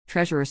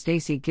Treasurer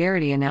Stacy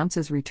Garrity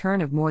announces return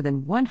of more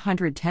than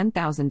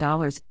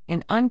 $110,000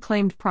 in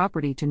unclaimed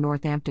property to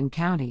Northampton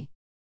County.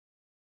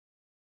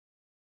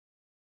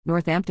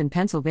 Northampton,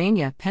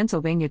 Pennsylvania.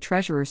 Pennsylvania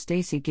Treasurer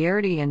Stacy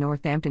Garrity and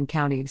Northampton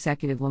County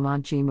Executive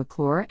Lamont G.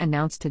 McClure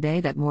announced today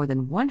that more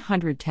than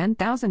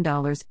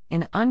 $110,000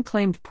 in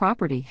unclaimed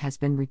property has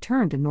been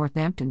returned to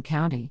Northampton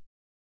County.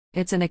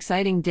 It's an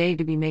exciting day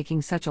to be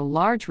making such a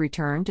large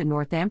return to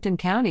Northampton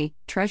County,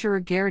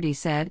 Treasurer Garrity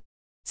said.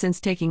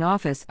 Since taking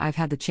office, I've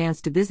had the chance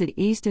to visit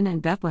Easton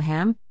and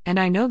Bethlehem, and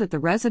I know that the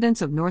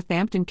residents of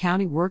Northampton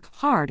County work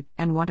hard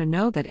and want to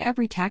know that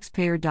every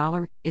taxpayer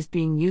dollar is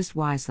being used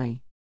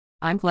wisely.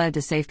 I'm glad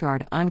to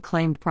safeguard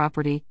unclaimed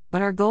property,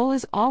 but our goal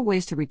is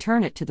always to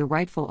return it to the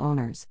rightful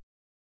owners.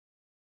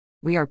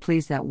 We are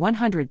pleased that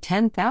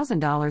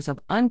 $110,000 of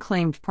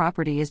unclaimed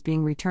property is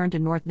being returned to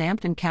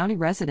Northampton County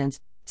residents,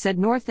 said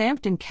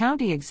Northampton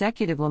County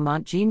Executive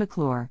Lamont G.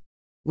 McClure.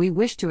 We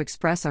wish to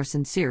express our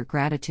sincere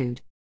gratitude.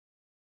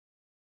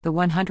 The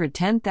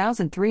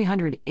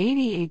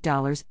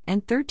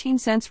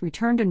 $110,388.13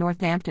 returned to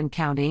Northampton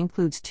County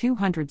includes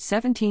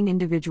 217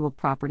 individual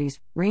properties,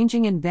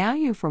 ranging in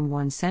value from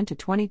 1 cent to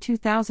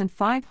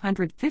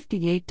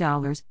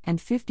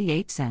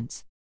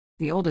 $22,558.58.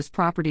 The oldest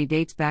property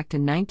dates back to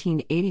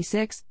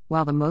 1986,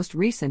 while the most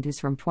recent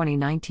is from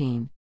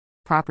 2019.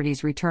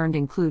 Properties returned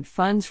include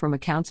funds from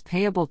accounts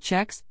payable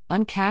checks,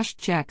 uncashed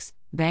checks,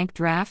 bank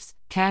drafts,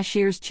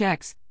 cashier's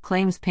checks,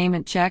 claims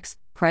payment checks,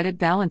 credit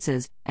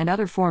balances, and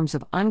other forms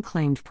of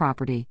unclaimed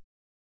property.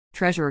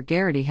 Treasurer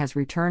Garrity has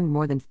returned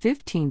more than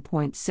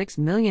 $15.6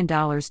 million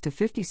to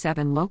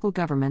 57 local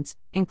governments,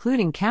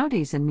 including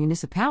counties and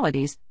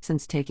municipalities,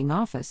 since taking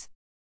office.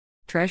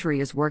 Treasury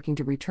is working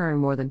to return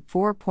more than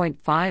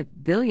 $4.5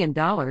 billion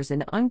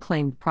in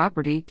unclaimed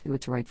property to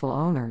its rightful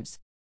owners.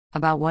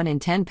 About 1 in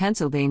 10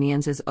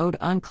 Pennsylvanians is owed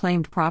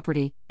unclaimed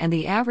property, and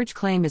the average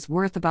claim is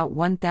worth about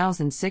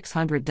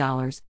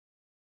 $1,600.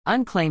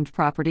 Unclaimed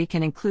property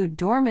can include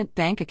dormant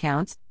bank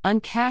accounts,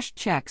 uncashed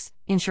checks,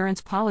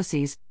 insurance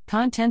policies,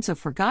 contents of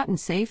forgotten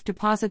safe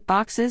deposit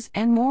boxes,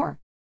 and more.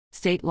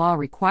 State law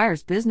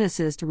requires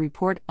businesses to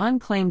report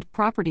unclaimed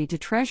property to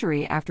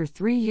Treasury after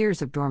 3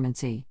 years of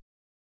dormancy.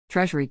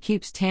 Treasury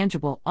keeps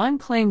tangible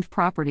unclaimed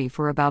property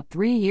for about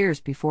 3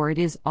 years before it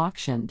is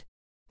auctioned.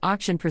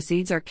 Auction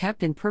proceeds are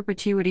kept in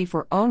perpetuity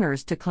for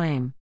owners to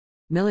claim.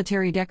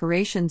 Military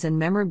decorations and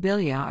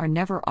memorabilia are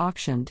never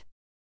auctioned.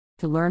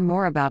 To learn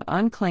more about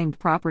unclaimed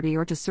property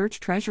or to search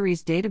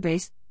Treasury's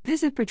database,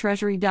 visit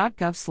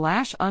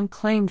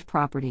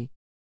patreasury.gov/unclaimedproperty.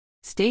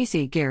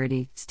 Stacy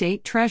Garrity,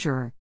 State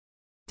Treasurer.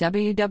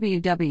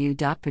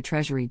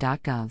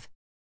 www.patreasury.gov.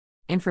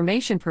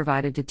 Information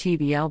provided to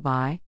TBL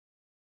by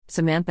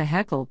Samantha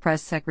Heckel,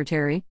 Press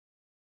Secretary,